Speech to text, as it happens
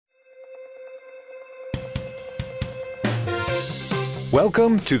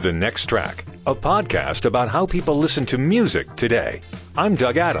Welcome to The Next Track, a podcast about how people listen to music today. I'm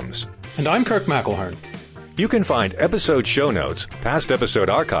Doug Adams. And I'm Kirk McElhearn. You can find episode show notes, past episode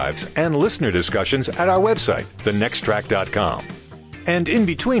archives, and listener discussions at our website, thenexttrack.com. And in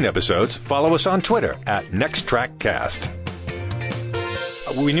between episodes, follow us on Twitter at NextTrackCast.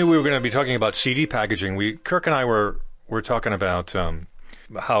 We knew we were going to be talking about CD packaging. Kirk and I were talking about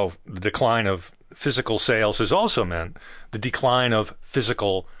how the decline of physical sales has also meant the decline of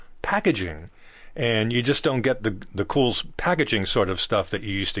physical packaging. And you just don't get the cool packaging sort of stuff that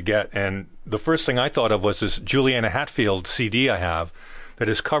you used to get. And the first thing I thought of was this Juliana Hatfield CD I have that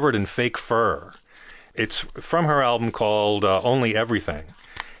is covered in fake fur. It's from her album called Only Everything.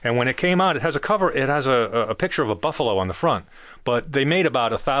 And when it came out, it has a cover. It has a picture of a buffalo on the front. But they made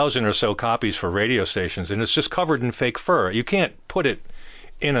about 1,000 or so copies for radio stations, and it's just covered in fake fur. You can't put it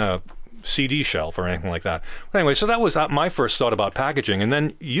in a CD shelf or anything like that. But anyway, so that was my first thought about packaging. And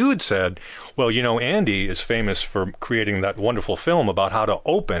then you had said, well, you know, Andy is famous for creating that wonderful film about how to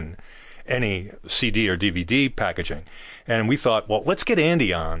open any CD or DVD packaging. And we thought, well, let's get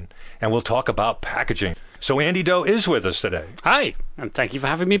Andy on and we'll talk about packaging. So Andy Doe is with us today. Hi, and thank you for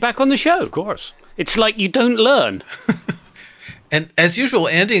having me back on the show. Of course. It's like you don't learn. And as usual,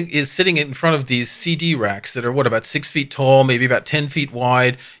 Andy is sitting in front of these CD racks that are, about 6 feet tall, maybe about 10 feet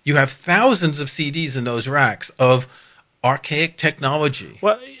wide. You have thousands of CDs in those racks of archaic technology.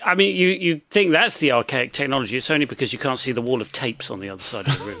 Well, I mean, you think that's the archaic technology. It's only because you can't see the wall of tapes on the other side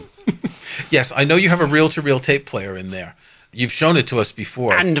of the room. Yes, I know you have a reel-to-reel tape player in there. You've shown it to us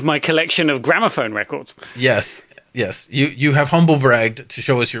before. And my collection of gramophone records. Yes. You have humble bragged to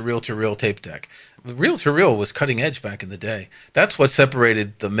show us your reel-to-reel tape deck. Reel-to-reel was cutting edge back in the day. That's what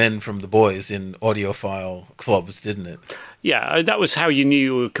separated the men from the boys in audiophile clubs, didn't it? Yeah, that was how you knew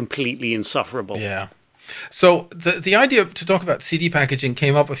you were completely insufferable. Yeah. So the idea to talk about CD packaging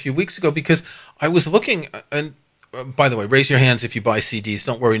came up a few weeks ago because I was looking, and by the way, raise your hands if you buy CDs.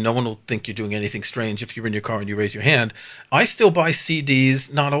 Don't worry, no one will think you're doing anything strange if you're in your car and you raise your hand. I still buy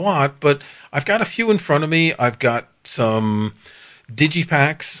CDs, not a lot, but I've got a few in front of me. I've got some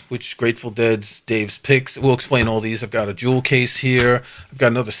Digipacks, which Grateful Dead's Dave's Picks. We'll explain all these. I've got a jewel case here. I've got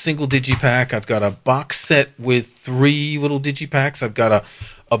another single Digipack. I've got a box set with 3 little Digipacks. I've got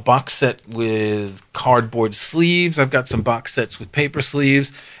a box set with cardboard sleeves. I've got some box sets with paper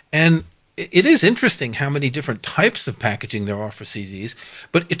sleeves. And it is interesting how many different types of packaging there are for CDs,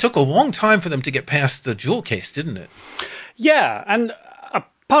 but it took a long time for them to get past the jewel case, didn't it? Yeah, and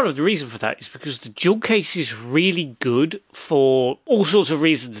part of the reason for that is because the jewel case is really good for all sorts of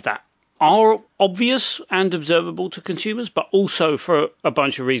reasons that are obvious and observable to consumers, but also for a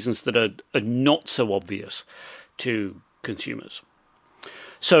bunch of reasons that are not so obvious to consumers.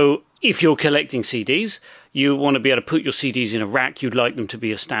 So if you're collecting CDs, you want to be able to put your CDs in a rack. You'd like them to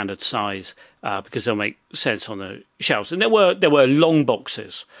be a standard size because they'll make sense on the shelves. And there were long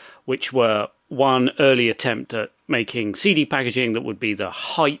boxes, which were one early attempt at making CD packaging that would be the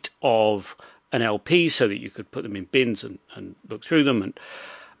height of an LP so that you could put them in bins and look through them.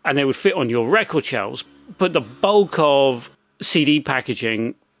 And they would fit on your record shelves. But the bulk of CD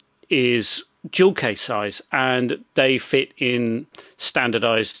packaging is jewel case size, and they fit in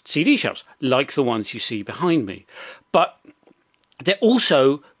standardized CD shelves, like the ones you see behind me. But they're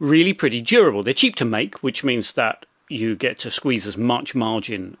also really pretty durable. They're cheap to make, which means that you get to squeeze as much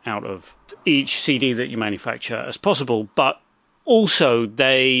margin out of each CD that you manufacture as possible, but also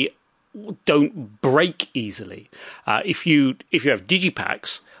they don't break easily. If you have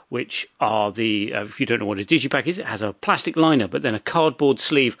Digipacks, which are if you don't know what a Digipack is, it has a plastic liner, but then a cardboard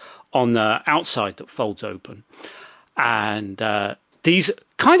sleeve on the outside that folds open. And these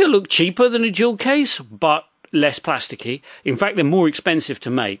kind of look cheaper than a jewel case, but less plasticky. In fact, they're more expensive to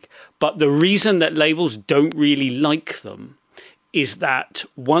make. But the reason that labels don't really like them is that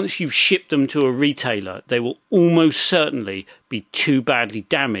once you've shipped them to a retailer, they will almost certainly be too badly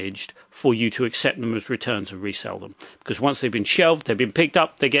damaged for you to accept them as returns and resell them. Because once they've been shelved, they've been picked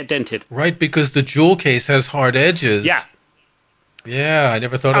up, they get dented. Right, because the jewel case has hard edges. Yeah. Yeah, I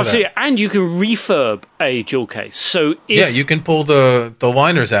never thought of that. And you can refurb a jewel case. So you can pull the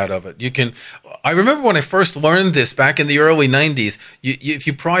liners out of it. You can. I remember when I first learned this back in the early 90s, if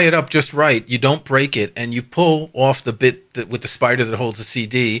you pry it up just right, you don't break it, and you pull off the bit with the spider that holds the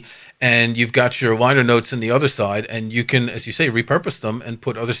CD, and you've got your liner notes in the other side, and you can, as you say, repurpose them and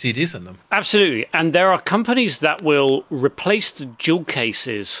put other CDs in them. Absolutely. And there are companies that will replace the jewel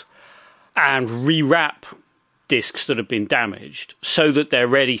cases and rewrap discs that have been damaged so that they're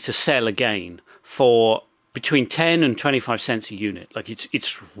ready to sell again for between 10 and 25 cents a unit. Like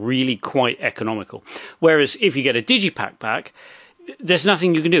it's really quite economical. Whereas if you get a Digipack back, there's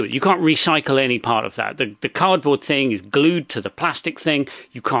nothing you can do. You can't recycle any part of that. The cardboard thing is glued to the plastic thing.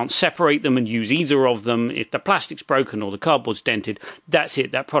 You can't separate them and use either of them. If the plastic's broken or the cardboard's dented, that's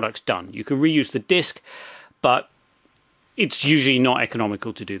it. That product's done. You can reuse the disc, but it's usually not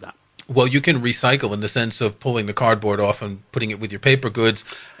economical to do that. Well, you can recycle in the sense of pulling the cardboard off and putting it with your paper goods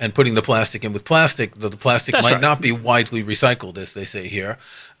and putting the plastic in with plastic. The plastic That's might right. not be widely recycled, as they say here.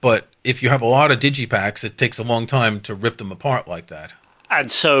 But if you have a lot of digipacks, it takes a long time to rip them apart like that. And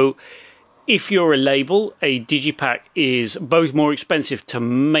so if you're a label, a digipack is both more expensive to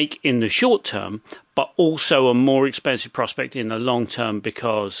make in the short term, but also a more expensive prospect in the long term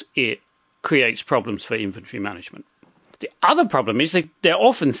because it creates problems for inventory management. The other problem is they're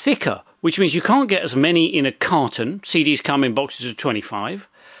often thicker, which means you can't get as many in a carton. CDs come in boxes of 25,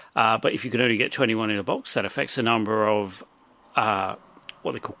 but if you can only get 21 in a box, that affects the number of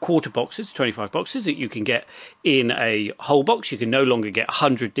what they call quarter boxes, 25 boxes that you can get in a whole box. You can no longer get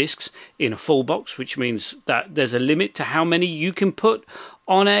 100 discs in a full box, which means that there's a limit to how many you can put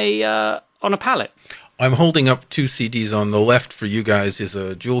on a pallet. I'm holding up 2 CDs. On the left for you guys is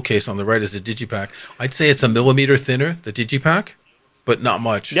a jewel case. On the right is a digipack. I'd say it's a millimeter thinner, the digipack, but not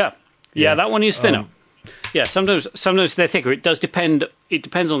much. Yeah, that one is thinner. Yeah, sometimes they're thicker. It does depend. It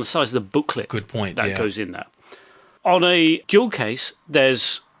depends on the size of the booklet. Good point, That yeah. goes in there. On a jewel case,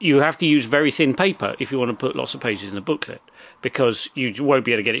 you have to use very thin paper if you want to put lots of pages in the booklet, because you won't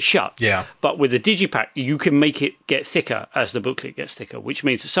be able to get it shut. Yeah. But with a digipack, you can make it get thicker as the booklet gets thicker, which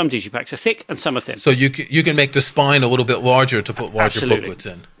means that some digipacks are thick and some are thin. So you can make the spine a little bit larger to put larger Absolutely. booklets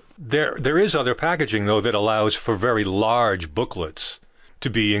in. There is other packaging, though, that allows for very large booklets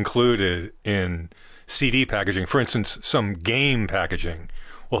to be included in CD packaging. For instance, some game packaging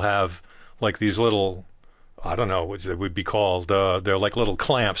will have like these little, I don't know what they would be called. They're like little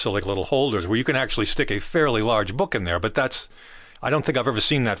clamps, or like little holders, where you can actually stick a fairly large book in there. But I don't think I've ever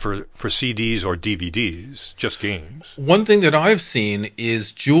seen that for CDs or DVDs, just games. One thing that I've seen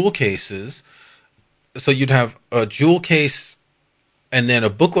is jewel cases. So you'd have a jewel case and then a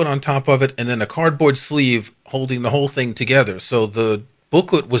booklet on top of it and then a cardboard sleeve holding the whole thing together. So the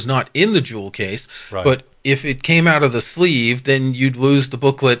booklet was not in the jewel case, Right. but if it came out of the sleeve, then you'd lose the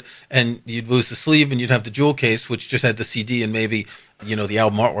booklet and you'd lose the sleeve and you'd have the jewel case, which just had the CD and maybe, the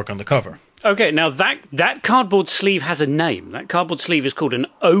album artwork on the cover. Okay, now that cardboard sleeve has a name. That cardboard sleeve is called an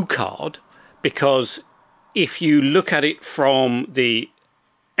O-card, because if you look at it from the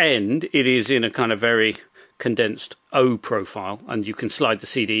end, it is in a kind of very condensed O profile, and you can slide the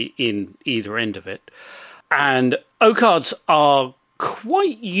CD in either end of it. And O-cards are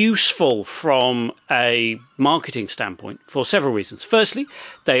quite useful from a marketing standpoint for several reasons. Firstly,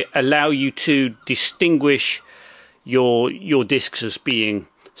 they allow you to distinguish your discs as being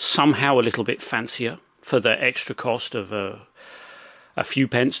somehow a little bit fancier for the extra cost of a few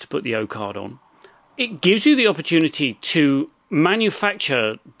pence to put the O-card on. It gives you the opportunity to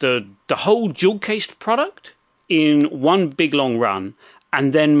manufacture the whole jewel-cased product in one big long run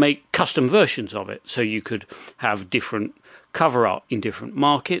and then make custom versions of it. So you could have different cover art in different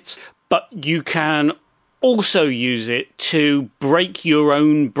markets, but you can also use it to break your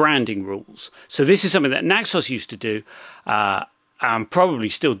own branding rules. So this is something that Naxos used to do, and probably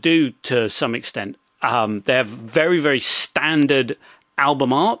still do to some extent. They have very, very standard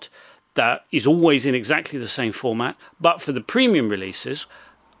album art that is always in exactly the same format, but for the premium releases,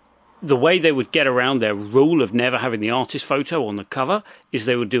 the way they would get around their rule of never having the artist photo on the cover is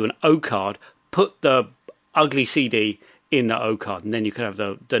they would do an O-card, put the ugly CD in the O-card, and then you could have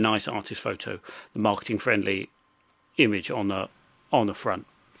the nice artist photo, the marketing-friendly image on the front.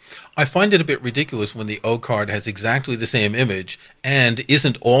 I find it a bit ridiculous when the O-card has exactly the same image and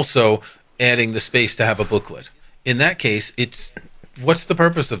isn't also adding the space to have a booklet. In that case, what's the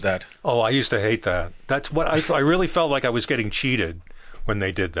purpose of that? Oh, I used to hate that. That's what I really felt like I was getting cheated when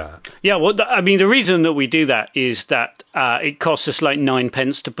they did that. Yeah, well, I mean, the reason that we do that is that it costs us like 9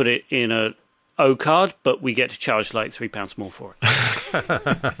 pence to put it in a O-card, but we get to charge like £3 more for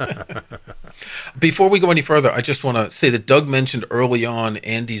it. Before we go any further, I just want to say that Doug mentioned early on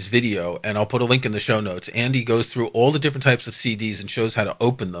Andy's video, and I'll put a link in the show notes. Andy goes through all the different types of CDs and shows how to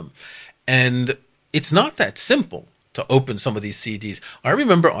open them. And it's not that simple to open some of these CDs. I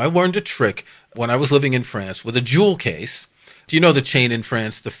remember I learned a trick when I was living in France with a jewel case. Do you know the chain in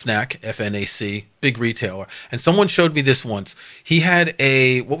France, the Fnac, F-N-A-C? big retailer, and someone showed me this once. He had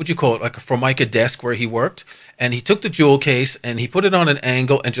a, what would you call it, like a Formica desk where he worked, and he took the jewel case and he put it on an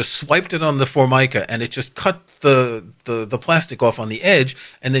angle and just swiped it on the Formica, and it just cut the plastic off on the edge,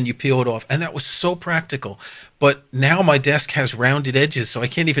 and then you peel it off. And that was so practical. But now my desk has rounded edges, so I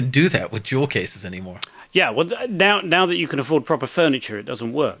can't even do that with jewel cases anymore. Yeah, well, now that you can afford proper furniture, it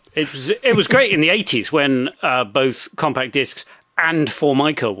doesn't work. It was great in the 80s when both compact discs and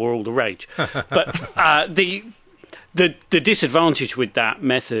Formica were all the rage. But the disadvantage with that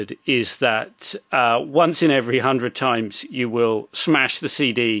method is that once in every 100 times you will smash the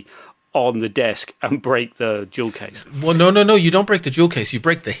CD on the desk and break the jewel case. Well, no, you don't break the jewel case. You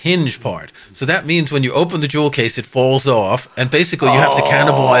break the hinge part. So that means when you open the jewel case, it falls off, and basically you have to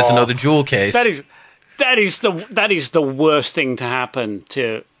cannibalize another jewel case. That is the worst thing to happen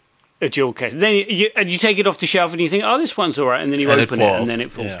to a jewel case. Then you take it off the shelf and you think, oh, this one's all right, and then you open it and then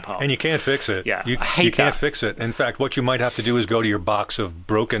it falls apart. And you can't fix it. Yeah, you can't fix it. In fact, what you might have to do is go to your box of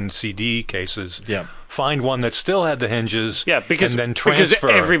broken CD cases. Yeah. Find one that still had the hinges. Yeah, because and then transfer.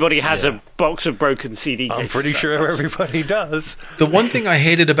 Because everybody has a box of broken CD cases. I'm pretty sure everybody does. The one thing I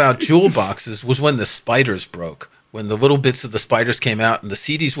hated about jewel boxes was when the spiders broke. When the little bits of the spiders came out and the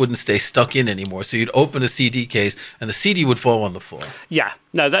CDs wouldn't stay stuck in anymore. So you'd open a CD case and the CD would fall on the floor. Yeah,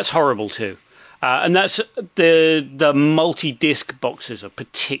 no, that's horrible too. And that's the multi-disc boxes are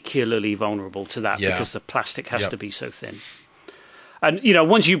particularly vulnerable to that because the plastic has to be so thin. And,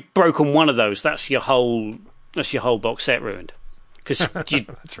 once you've broken one of those, that's your whole box set ruined. Because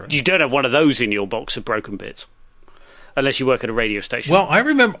you don't have one of those in your box of broken bits. Unless you work at a radio station. Well, I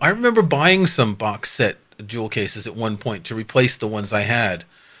remember buying some box set jewel cases at one point to replace the ones I had.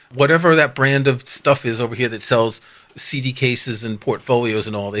 Whatever that brand of stuff is over here that sells CD cases and portfolios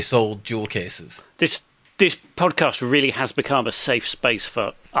and all, they sold jewel cases. This podcast really has become a safe space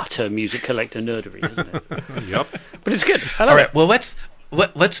for utter music collector nerdery, hasn't it? Yep. But it's good. I love all right, it.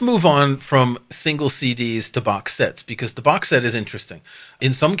 well, let's move on from single CDs to box sets, because the box set is interesting.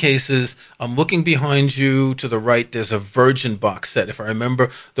 In some cases, I'm looking behind you to the right, there's a Virgin box set. If I remember,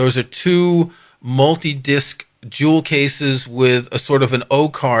 those are two multi-disc jewel cases with a sort of an O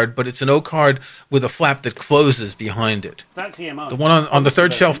card, but it's an O card with a flap that closes behind it. That's EMI. The one on the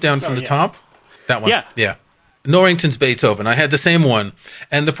third shelf down from the top? That one? Yeah. Norrington's Beethoven. I had the same one.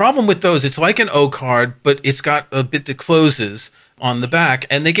 And the problem with those, it's like an O card, but it's got a bit that closes on the back,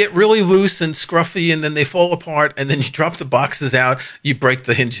 and they get really loose and scruffy, and then they fall apart, and then you drop the boxes out, you break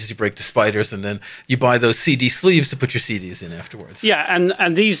the hinges, you break the spiders, and then you buy those CD sleeves to put your CDs in afterwards. Yeah,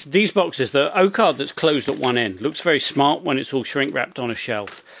 and these boxes, the O card that's closed at one end looks very smart when it's all shrink wrapped on a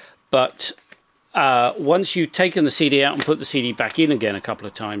shelf, but once you've taken the CD out and put the CD back in again a couple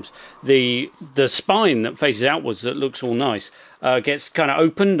of times, the spine that faces outwards that looks all nice gets kind of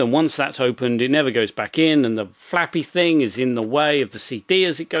opened, and once that's opened, it never goes back in, and the flappy thing is in the way of the CD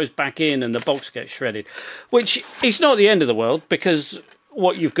as it goes back in, and the box gets shredded. Which is not the end of the world, because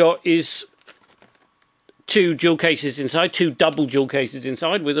what you've got is two jewel cases inside, two double jewel cases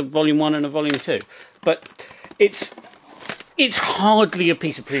inside with a volume 1 and a volume 2. But it's hardly a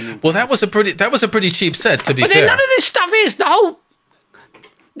piece of premium. Well, that was a pretty cheap set, to be fair. But then none of this stuff is.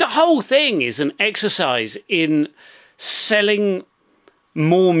 The whole thing is an exercise in selling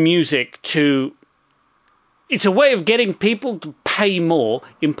more music to... It's a way of getting people to pay more,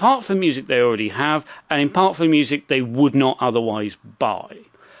 in part for music they already have, and in part for music they would not otherwise buy.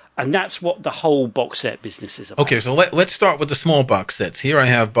 And that's what the whole box set business is about. Okay, so let's start with the small box sets. Here I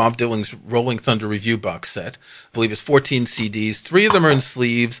have Bob Dylan's Rolling Thunder Review box set. I believe it's 14 CDs. 3 of them are in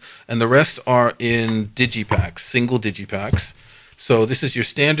sleeves, and the rest are in digipacks, single digipacks. So this is your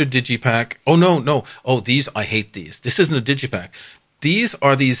standard digipack. Oh, no. Oh, these, I hate these. This isn't a digipack. These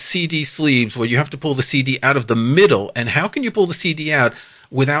are these CD sleeves where you have to pull the CD out of the middle. And how can you pull the CD out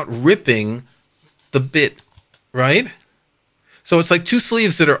without ripping the bit, right? So it's like two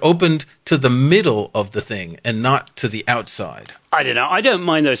sleeves that are opened to the middle of the thing and not to the outside. I don't know. I don't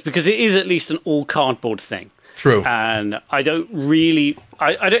mind those because it is at least an all cardboard thing. True. And I don't really...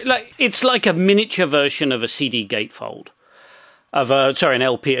 I don't like. It's like a miniature version of a CD gatefold. An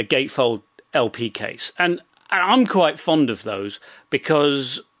LP, a gatefold LP case. And I'm quite fond of those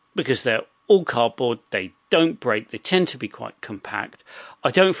because they're all cardboard, they don't break, they tend to be quite compact.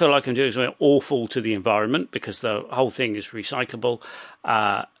 I don't feel like I'm doing something awful to the environment because the whole thing is recyclable,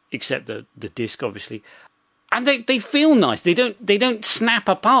 except the disc, obviously. And they feel nice. They don't snap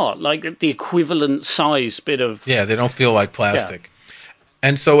apart like the equivalent size bit of... Yeah, they don't feel like plastic. Yeah.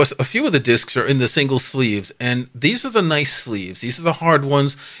 And so a few of the discs are in the single sleeves, and these are the nice sleeves. These are the hard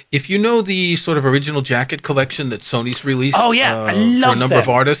ones. If you know the sort of original jacket collection that Sony's released I love for a number of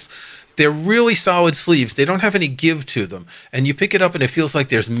artists, They're really solid sleeves. They don't have any give to them. And you pick it up and it feels like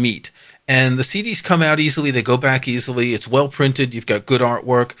there's meat. And the CDs come out easily. They go back easily. It's well printed. You've got good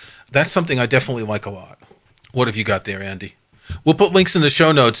artwork. That's something I definitely like a lot. What have you got there, Andy? We'll put links in the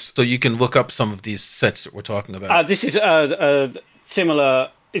show notes so you can look up some of these sets that we're talking about. This is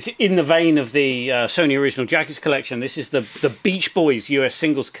similar. It's in the vein of the Sony Original Jackets collection. This is the Beach Boys US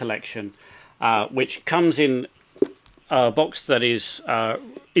Singles collection, which comes in a box that is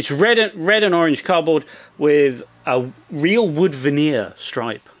it's red and orange cardboard with a real wood veneer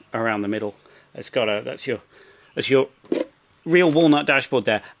stripe around the middle. It's got that's your real walnut dashboard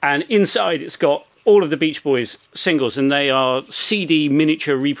there, and inside it's got all of the Beach Boys singles, and they are CD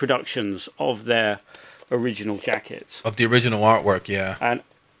miniature reproductions of their original jackets. Of the original artwork, yeah. And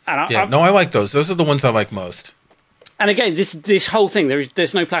I like those. Those are the ones I like most. And again, this whole thing,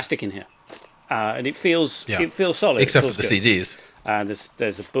 there's no plastic in here, and it feels solid. Except for the CDs.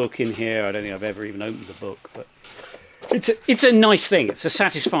 There's a book in here. I don't think I've ever even opened the book, but it's a nice thing. It's a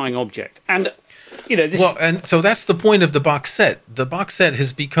satisfying object, and and so that's the point of the box set. The box set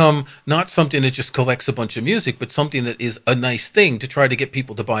has become not something that just collects a bunch of music, but something that is a nice thing to try to get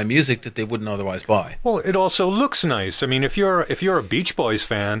people to buy music that they wouldn't otherwise buy. Well, it also looks nice. I mean, if you're a Beach Boys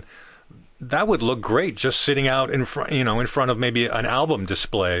fan, that would look great just sitting out in front of maybe an album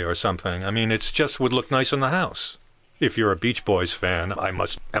display or something. I mean, it's just would look nice in the house. If you're a Beach Boys fan, I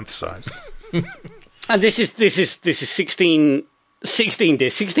must emphasize. And this is 16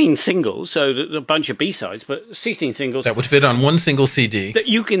 discs, 16 singles, so a bunch of B-sides, but 16 singles that would fit on one single CD that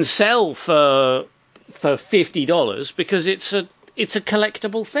you can sell for $50 because it's a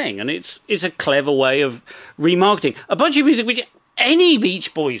collectible thing, and it's a clever way of remarketing a bunch of music which any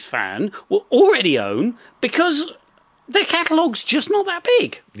Beach Boys fan will already own because their catalogue's just not that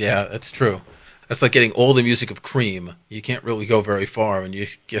big. Yeah, that's true. That's like getting all the music of Cream. You can't really go very far, and you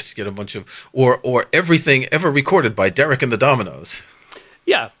just get a bunch of or everything ever recorded by Derek and the Dominoes.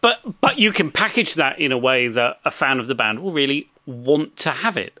 Yeah, but you can package that in a way that a fan of the band will really want to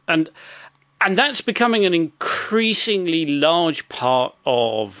have it, and that's becoming an increasingly large part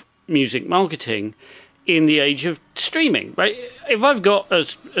of music marketing in the age of streaming. Right? If I've got a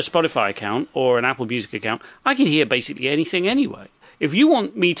Spotify account or an Apple Music account, I can hear basically anything anyway. If you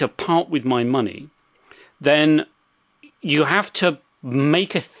want me to part with my money, then you have to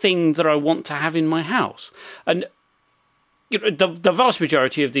make a thing that I want to have in my house. And the vast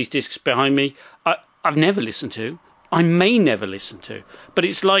majority of these discs behind me, I've never listened to. I may never listen to. But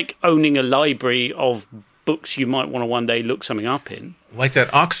it's like owning a library of books you might want to one day look something up in. Like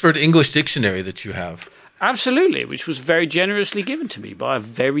that Oxford English Dictionary that you have. Absolutely, which was very generously given to me by a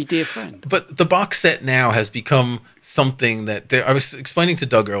very dear friend. But the box set now has become something that I was explaining to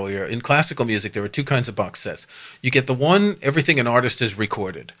Doug earlier. In classical music, there are two kinds of box sets. You get the one, everything an artist has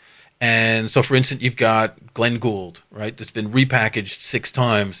recorded. And so, for instance, you've got Glenn Gould, right, that's been repackaged 6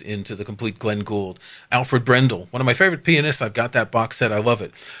 times into the complete Glenn Gould. Alfred Brendel, one of my favorite pianists. I've got that box set. I love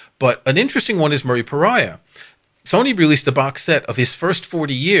it. But an interesting one is Murray Pariah. Sony released a box set of his first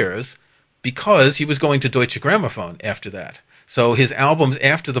 40 years because he was going to Deutsche Grammophon after that. So his albums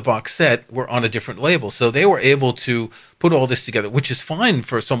after the box set were on a different label. So they were able to put all this together, which is fine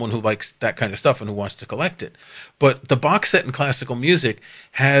for someone who likes that kind of stuff and who wants to collect it. But the box set in classical music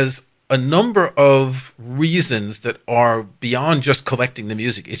has a number of reasons that are beyond just collecting the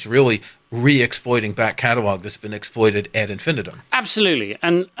music. It's really re-exploiting back catalog that's been exploited ad infinitum. Absolutely.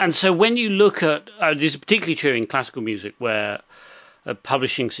 And so when you look at, this is particularly true in classical music where a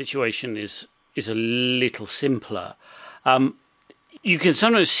publishing situation is a little simpler. You can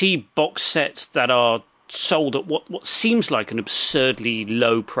sometimes see box sets that are sold at what seems like an absurdly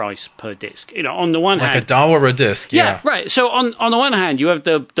low price per disc. On the one hand, like $1 a disc. Yeah, right. So on the one hand, you have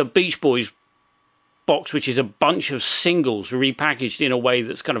the Beach Boys box, which is a bunch of singles repackaged in a way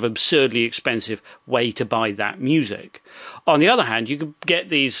that's kind of absurdly expensive way to buy that music. On the other hand, you can get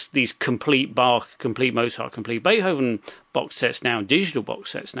these complete Bach, complete Mozart, complete Beethoven box sets now, digital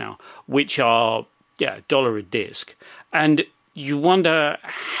box sets now, which are $1 a disc, and you wonder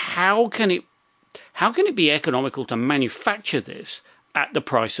how can it be economical to manufacture this at the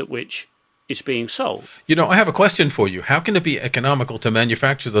price at which it's being sold? I have a question for you. How can it be economical to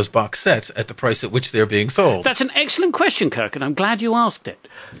manufacture those box sets at the price at which they're being sold? That's an excellent question, Kirk, and I'm glad you asked it.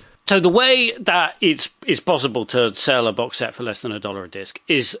 So the way that it's possible to sell a box set for less than $1 a disc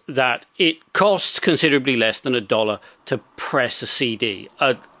is that it costs considerably less than $1 to press a CD.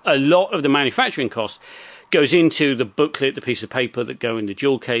 A lot of the manufacturing cost goes into the booklet, the piece of paper that go in the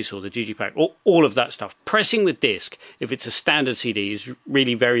jewel case or the digipack, all of that stuff. Pressing the disc, if it's a standard CD, is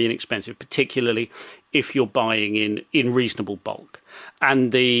really very inexpensive, particularly if you're buying in reasonable bulk.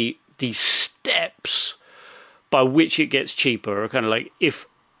 And the these steps by which it gets cheaper are kind of like if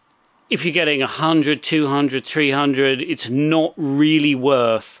you're getting 100, 200, 300, it's not really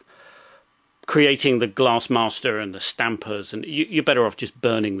worth creating the glass master and the stampers, and you're better off just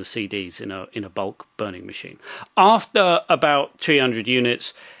burning the CDs in a bulk burning machine. After about 300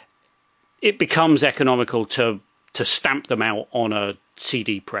 units, it becomes economical to stamp them out on a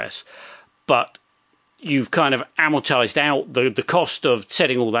CD press, but you've kind of amortized out the cost of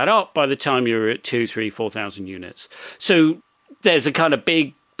setting all that up by the time you're at 2, 3, 4,000 units. So there's a kind of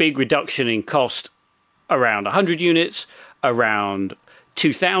big reduction in cost around 100 units, around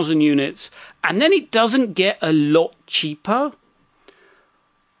 2,000 units, and then it doesn't get a lot cheaper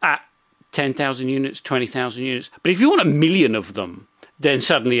at 10,000 units, 20,000 units. But if you want 1 million of them, then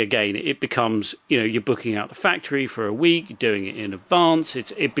suddenly again it becomes, you're booking out the factory for a week, you're doing it in advance.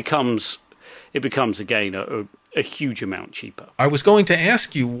 It becomes again a huge amount cheaper. I was going to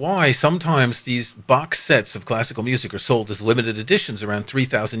ask you why sometimes these box sets of classical music are sold as limited editions around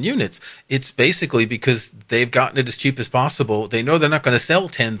 3,000 units. It's basically because they've gotten it as cheap as possible. They know they're not going to sell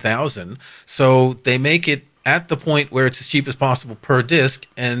 10,000, so they make it at the point where it's as cheap as possible per disc,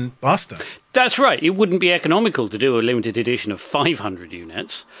 and basta. That's right. It wouldn't be economical to do a limited edition of 500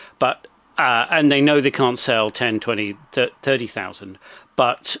 units, but and they know they can't sell 10, 20, 30,000.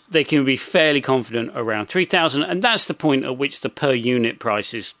 But they can be fairly confident around 3,000, and that's the point at which the per unit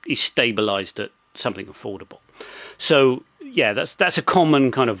price is stabilized at something affordable. So, yeah, that's a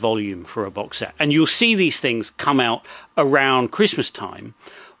common kind of volume for a box set. And you'll see these things come out around Christmas time,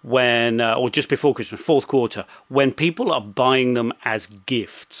 when or just before Christmas, fourth quarter, when people are buying them as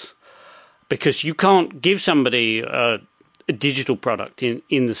gifts. Because you can't give somebody a digital product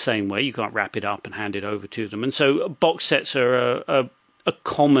in the same way. You can't wrap it up and hand it over to them. And so box sets are a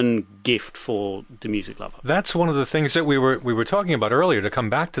common gift for the music lover. That's one of the things that we were talking about earlier. To come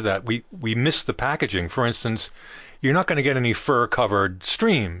back to that, we missed the packaging. For instance, you're not going to get any fur-covered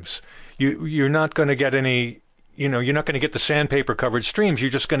streams. You're not going to get any, you're not going to get the sandpaper-covered streams.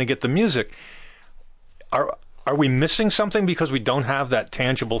 You're just going to get the music. Are we missing something because we don't have that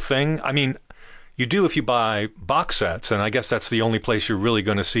tangible thing? I mean, you do if you buy box sets, and I guess that's the only place you're really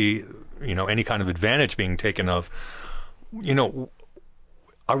going to see, any kind of advantage being taken of.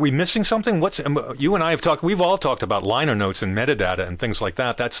 Are we missing something? You and I have talked. We've all talked about liner notes and metadata and things like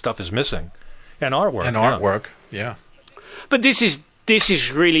that. That stuff is missing, and artwork. Yeah. But this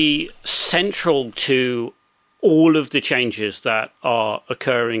is really central to all of the changes that are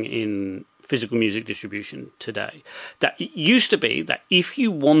occurring in physical music distribution today. That it used to be that if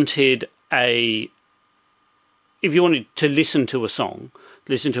you wanted to listen to a song,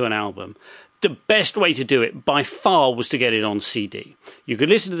 listen to an album, the best way to do it by far was to get it on CD. You could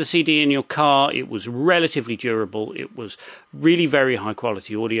listen to the CD in your car. It was relatively durable. It was really very high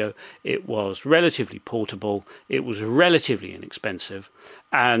quality audio. It was relatively portable. It was relatively inexpensive.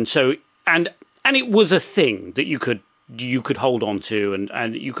 And so, and it was a thing that you could hold on to,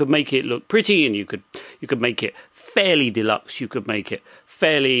 and you could make it look pretty, and you could make it fairly deluxe. You could make it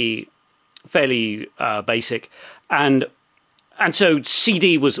fairly basic. And so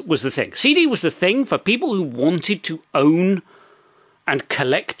CD was the thing. CD was the thing for people who wanted to own and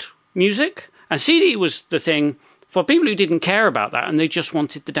collect music. And CD was the thing for people who didn't care about that and they just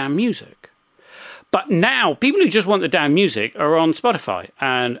wanted the damn music. But now, people who just want the damn music are on Spotify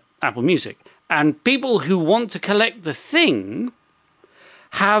and Apple Music. And people who want to collect the thing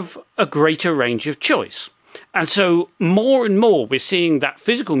have a greater range of choice. And so more and more we're seeing that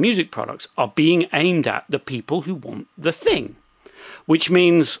physical music products are being aimed at the people who want the thing. Which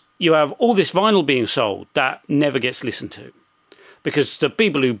means you have all this vinyl being sold that never gets listened to. Because the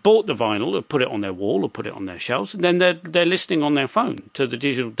people who bought the vinyl have put it on their wall or put it on their shelves, and then they're listening on their phone to the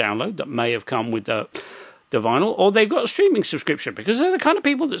digital download that may have come with the vinyl, or they've got a streaming subscription, because they're the kind of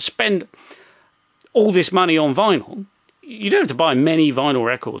people that spend all this money on vinyl. You don't have to buy many vinyl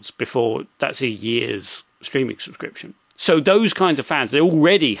records before that's a year's streaming subscription. So those kinds of fans, they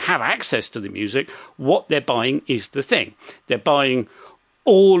already have access to the music. What they're buying is the thing. They're buying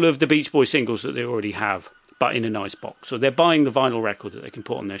all of the Beach Boys singles that they already have, but in a nice box. So they're buying the vinyl record that they can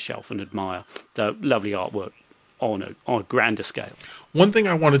put on their shelf and admire the lovely artwork on a grander scale. One thing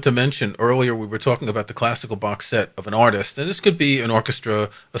I wanted to mention earlier, we were talking about the classical box set of an artist, and this could be an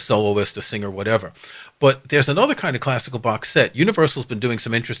orchestra, a soloist, a singer, whatever. But there's another kind of classical box set. Universal's been doing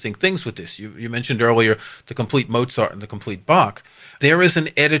some interesting things with this. You mentioned earlier the complete Mozart and the complete Bach. There is an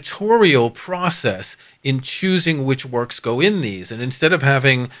editorial process in choosing which works go in these. And instead of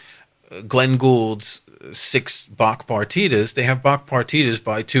having Glenn Gould's 6 Bach partitas. They have Bach partitas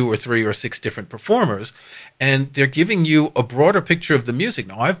by 2 or 3 or 6 different performers, and they're giving you a broader picture of the music.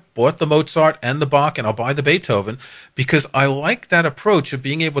 Now, I've bought the Mozart and the Bach, and I'll buy the Beethoven, because I like that approach of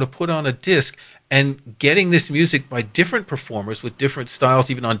being able to put on a disc and getting this music by different performers with different styles,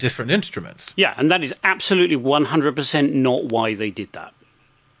 even on different instruments. Yeah, and that is absolutely 100% not why they did that.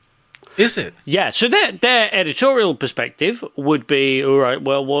 Is it? Yeah, so their editorial perspective would be, all right,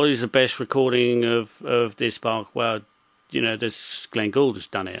 well, what is the best recording of this Bach? Well, there's Glenn Gould has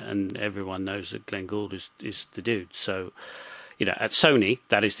done it, and everyone knows that Glenn Gould is the dude. So, at Sony,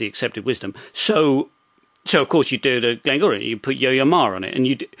 that is the accepted wisdom. So of course you do the Glenn Gould, you put Yo-Yo Ma on it, and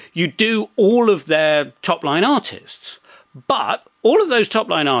you do all of their top-line artists. But all of those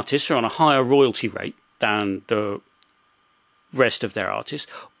top-line artists are on a higher royalty rate than the rest of their artists.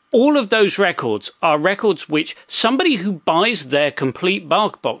 All of those records are records which somebody who buys their complete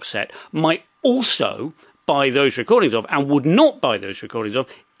Bach box set might also buy those recordings of, and would not buy those recordings of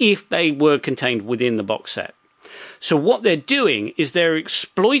if they were contained within the box set. So what they're doing is they're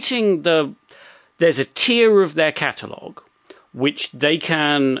exploiting there's a tier of their catalogue which they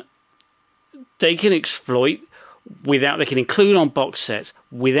can exploit they can include on box sets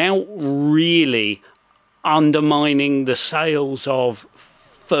without really undermining the sales of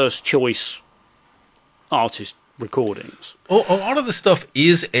first choice artist recordings. A lot of the stuff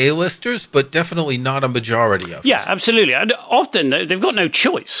is A-listers, but definitely not a majority of it. Yeah, absolutely. And often they've got no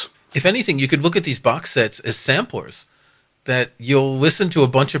choice. If anything, you could look at these box sets as samplers, that you'll listen to a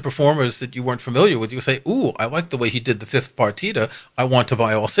bunch of performers that you weren't familiar with. You'll say, ooh, I like the way he did the 5th partita. I want to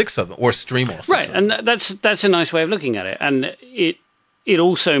buy all 6 of them, or stream all 6 right, of them. Right, and that's a nice way of looking at it. And it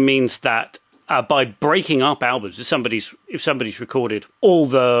also means that by breaking up albums, if somebody's recorded all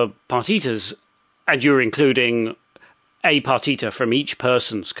the partitas and you're including a partita from each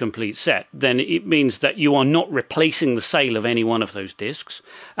person's complete set, then it means that you are not replacing the sale of any one of those discs,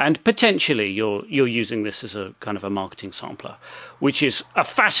 and potentially you're using this as a kind of a marketing sampler, which is a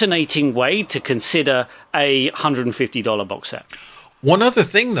fascinating way to consider a $150 box set. One other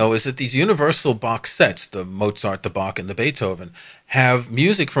thing, though, is that these universal box sets, the Mozart, the Bach, and the Beethoven, have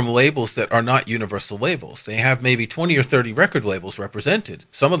music from labels that are not universal labels. They have maybe 20 or 30 record labels represented.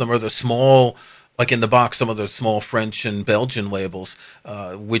 Some of them are the small, like in the Bach, some of the small French and Belgian labels,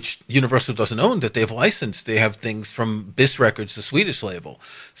 which Universal doesn't own, that they've licensed. They have things from BIS Records, the Swedish label.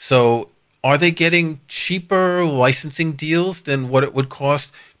 So are they getting cheaper licensing deals than what it would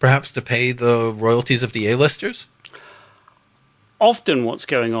cost perhaps to pay the royalties of the A-listers? Often what's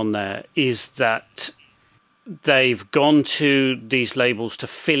going on there is that they've gone to these labels to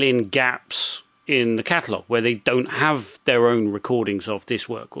fill in gaps in the catalogue where they don't have their own recordings of this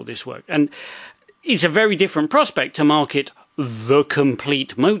work or this work. And it's a very different prospect to market the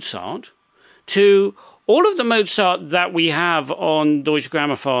complete Mozart to all of the Mozart that we have on Deutsche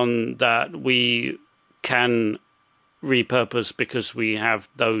Grammophon that we can repurpose because we have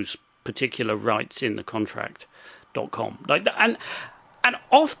those particular rights in the contract.com. Like that. And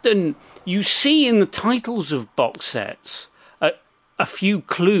often you see in the titles of box sets a few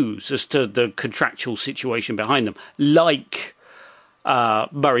clues as to the contractual situation behind them, like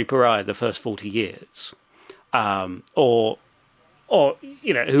Murray Pariah, the first 40 years, or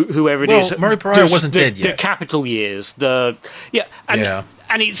whoever it is. Murray Pariah wasn't dead yet. The Capitol years, and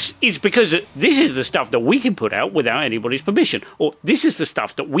it's because this is the stuff that we can put out without anybody's permission, or this is the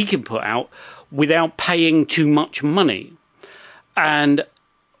stuff that we can put out without paying too much money. And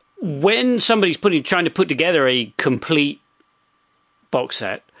when somebody's trying to put together a complete box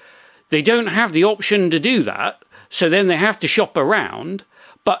set, they don't have the option to do that. So then they have to shop around.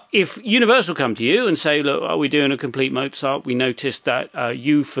 But if Universal come to you and say, look, are we doing a complete Mozart? We noticed that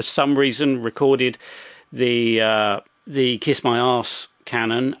you, for some reason, recorded the Kiss My Arse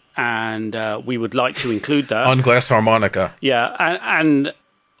canon, and we would like to include that. On glass harmonica. Yeah, and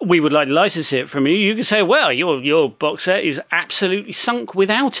we would like to license it from you. You can say, well, your box set is absolutely sunk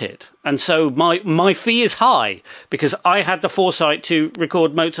without it. And so my fee is high because I had the foresight to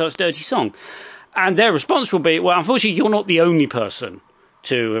record Mozart's Dirty Song. And their response will be, well, unfortunately, you're not the only person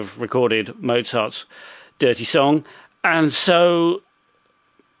to have recorded Mozart's Dirty Song. And so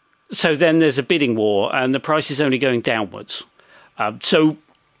then there's a bidding war and the price is only going downwards. So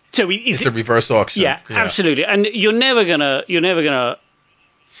it's a reverse auction. Yeah, absolutely. And you're never gonna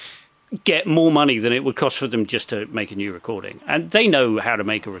get more money than it would cost for them just to make a new recording. And they know how to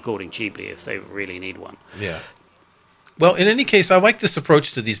make a recording cheaply if they really need one. Yeah. Well, in any case, I like this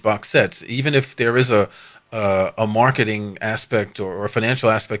approach to these box sets, even if there is a marketing aspect or a financial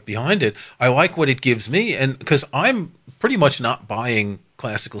aspect behind it. I like what it gives me, and because I'm pretty much not buying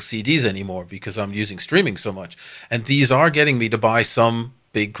classical CDs anymore because I'm using streaming so much. And these are getting me to buy some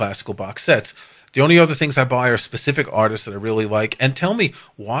big classical box sets. The only other things I buy are specific artists that I really like. And tell me,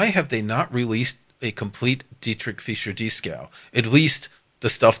 why have they not released a complete Dietrich Fischer-Dieskau? At least the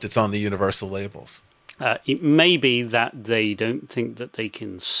stuff that's on the Universal labels. It may be that they don't think that they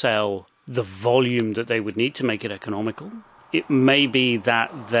can sell the volume that they would need to make it economical. It may be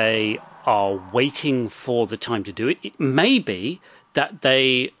that they are waiting for the time to do it. It may be that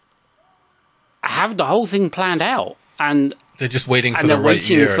they have the whole thing planned out and they're just waiting for the right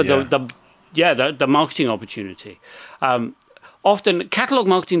year. For the marketing opportunity. Often catalog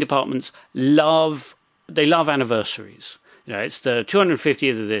marketing departments love anniversaries. You know, it's the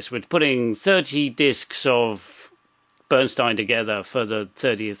 250th of this. We're putting 30 discs of Bernstein together for the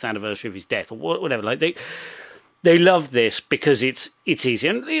 30th anniversary of his death, or whatever. Like they love this because it's easy.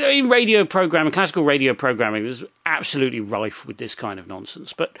 And you know, in radio programming, classical radio programming, is absolutely rife with this kind of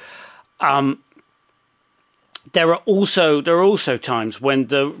nonsense. But there are also times when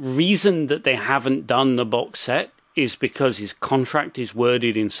the reason that they haven't done the box set is because his contract is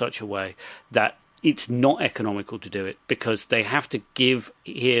worded in such a way that it's not economical to do it, because they have to give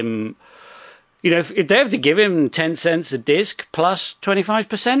him, you know, if they have to give him 10 cents a disc plus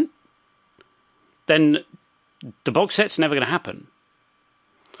 25%, then the box set's never going to happen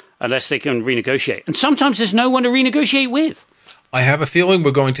unless they can renegotiate. And sometimes there's no one to renegotiate with. I have a feeling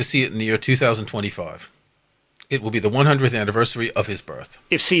we're going to see it in the year 2025. It will be the 100th anniversary of his birth.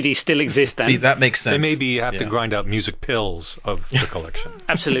 If CDs still exist then. See, that makes sense. They maybe have to grind out music pills of the collection.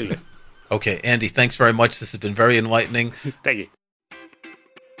 Absolutely. Okay, Andy, thanks very much. This has been very enlightening. Thank you.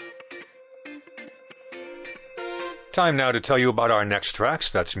 Time now to tell you about our next tracks.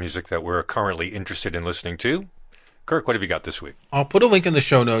 That's music that we're currently interested in listening to. Kirk, what have you got this week? I'll put a link in the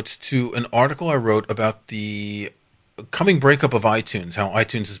show notes to an article I wrote about the coming breakup of iTunes, how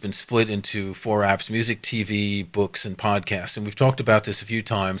iTunes has been split into 4 apps: music, TV, books, and podcasts. And we've talked about this a few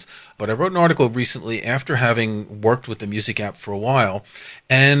times, but I wrote an article recently after having worked with the music app for a while.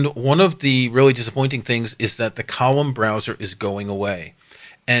 And one of the really disappointing things is that the column browser is going away.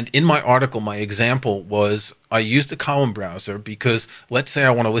 And in my article, my example was I used the column browser because let's say I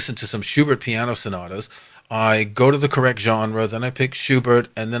want to listen to some Schubert piano sonatas. I go to the correct genre, then I pick Schubert,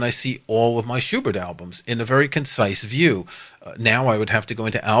 and then I see all of my Schubert albums in a very concise view. Now I would have to go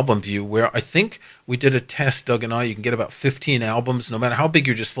into album view, where I think we did a test, Doug and I, you can get about 15 albums. No matter how big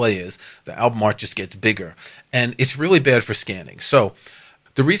your display is, the album art just gets bigger. And it's really bad for scanning. So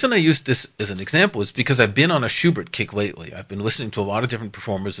the reason I use this as an example is because I've been on a Schubert kick lately. I've been listening to a lot of different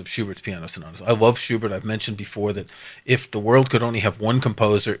performers of Schubert's piano sonatas. I love Schubert. I've mentioned before that if the world could only have one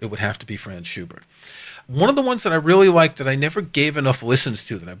composer, it would have to be Franz Schubert. One of the ones that I really like that I never gave enough listens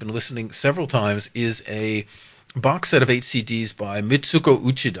to, that I've been listening several times, is a box set of 8 CDs by Mitsuko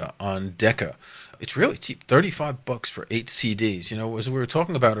Uchida on Decca. It's really cheap, $35 for 8 CDs. You know, as we were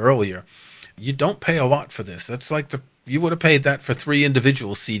talking about earlier, you don't pay a lot for this. That's like you would have paid that for 3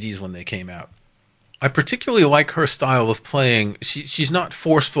 individual CDs when they came out. I particularly like her style of playing. She's not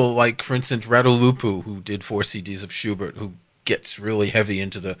forceful like, for instance, Radulupu, who did 4 CDs of Schubert, who gets really heavy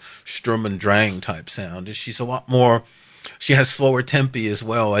into the Sturm und Drang type sound. She's a lot more, she has slower tempi as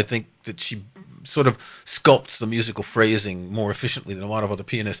well. I think that she sort of sculpts the musical phrasing more efficiently than a lot of other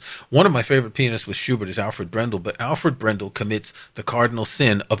pianists. One of my favorite pianists with Schubert is Alfred Brendel, but Alfred Brendel commits the cardinal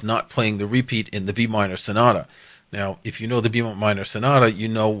sin of not playing the repeat in the B minor sonata. Now, if you know the B minor sonata, you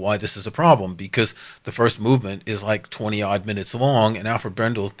know why this is a problem, because the first movement is like 20 odd minutes long, and Alfred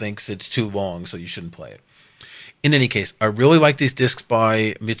Brendel thinks it's too long, so you shouldn't play it. In any case, I really like these discs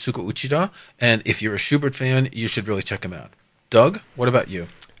by Mitsuko Uchida, and if you're a Schubert fan, you should really check them out. Doug, what about you?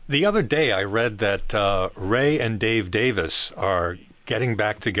 The other day I read that Ray and Dave Davis are getting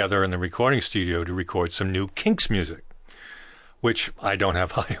back together in the recording studio to record some new Kinks music, which I don't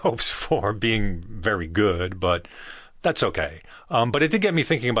have high hopes for being very good, but that's okay. But it did get me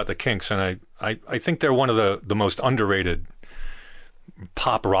thinking about the Kinks, and I think they're one of the most underrated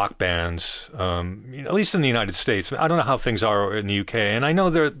pop rock bands, at least in the United States. I don't know how things are in the UK, and I know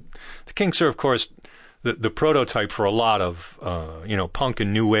the Kinks are, of course, the prototype for a lot of punk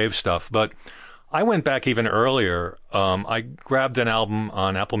and new wave stuff. But I went back even earlier. I grabbed an album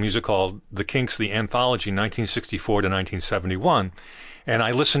on Apple Music called The Kinks: The Anthology, 1964 to 1971, and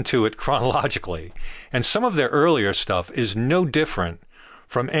I listened to it chronologically. And some of their earlier stuff is no different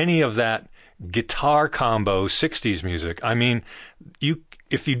from any of that guitar combo 60s music. I mean,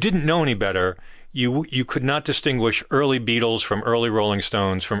 if you didn't know any better, you could not distinguish early Beatles from early Rolling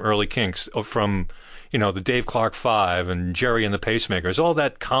Stones from early Kinks, or from the Dave Clark Five and Jerry and the Pacemakers, all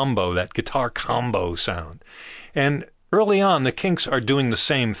that combo, that guitar combo sound. And early on, the Kinks are doing the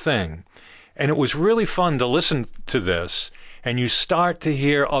same thing. And it was really fun to listen to this, and you start to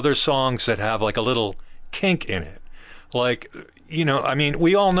hear other songs that have like a little kink in it. Like, you know, I mean,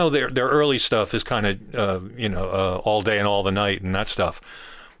 we all know their early stuff is kind of, All Day and All the Night and that stuff.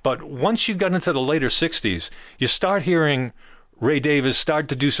 But once you got into the later 60s, you start hearing Ray Davies start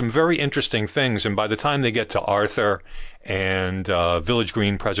to do some very interesting things. And by the time they get to Arthur and Village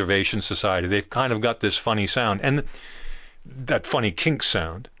Green Preservation Society, they've kind of got this funny sound and that funny kink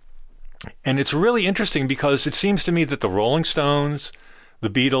sound. And it's really interesting because it seems to me that the Rolling Stones, the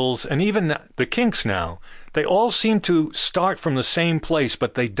Beatles, and even the Kinks now, they all seem to start from the same place,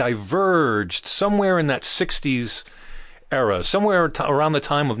 but they diverged somewhere in that 60s era, somewhere around the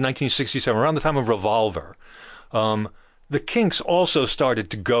time of 1967, around the time of Revolver. The Kinks also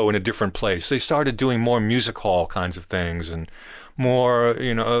started to go in a different place. They started doing more music hall kinds of things and more,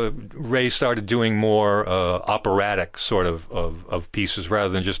 Ray started doing more operatic sort of pieces rather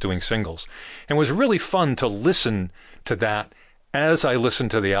than just doing singles. And it was really fun to listen to that as I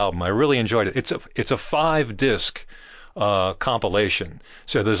listened to the album. I really enjoyed it. It's a 5-disc compilation.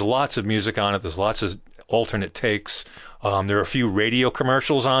 So there's lots of music on it. There's lots of alternate takes. There are a few radio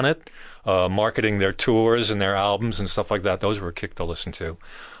commercials on it, marketing their tours and their albums and stuff like that. Those were a kick to listen to.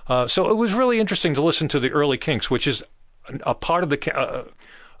 So it was really interesting to listen to the early Kinks, which is a part of their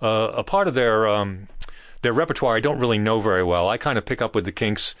repertoire I don't really know very well. I kind of pick up with the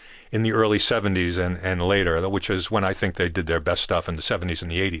Kinks in the early 70s and later, which is when I think they did their best stuff in the 70s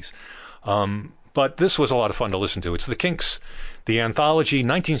and the 80s. But this was a lot of fun to listen to. It's the Kinks, the anthology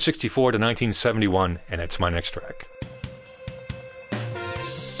 1964 to 1971, and it's my next track.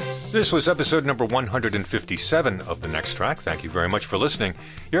 This was episode number 157 of The Next Track. Thank you very much for listening.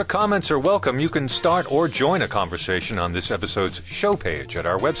 Your comments are welcome. You can start or join a conversation on this episode's show page at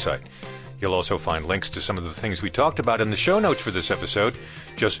our website. You'll also find links to some of the things we talked about in the show notes for this episode.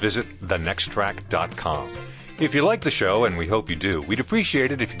 Just visit thenexttrack.com. If you like the show, and we hope you do, we'd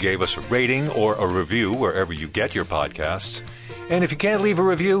appreciate it if you gave us a rating or a review wherever you get your podcasts. And if you can't leave a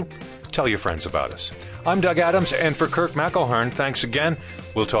review, tell your friends about us. I'm Doug Adams, and for Kirk McElhearn, thanks again.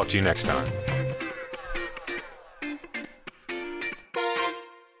 We'll talk to you next time.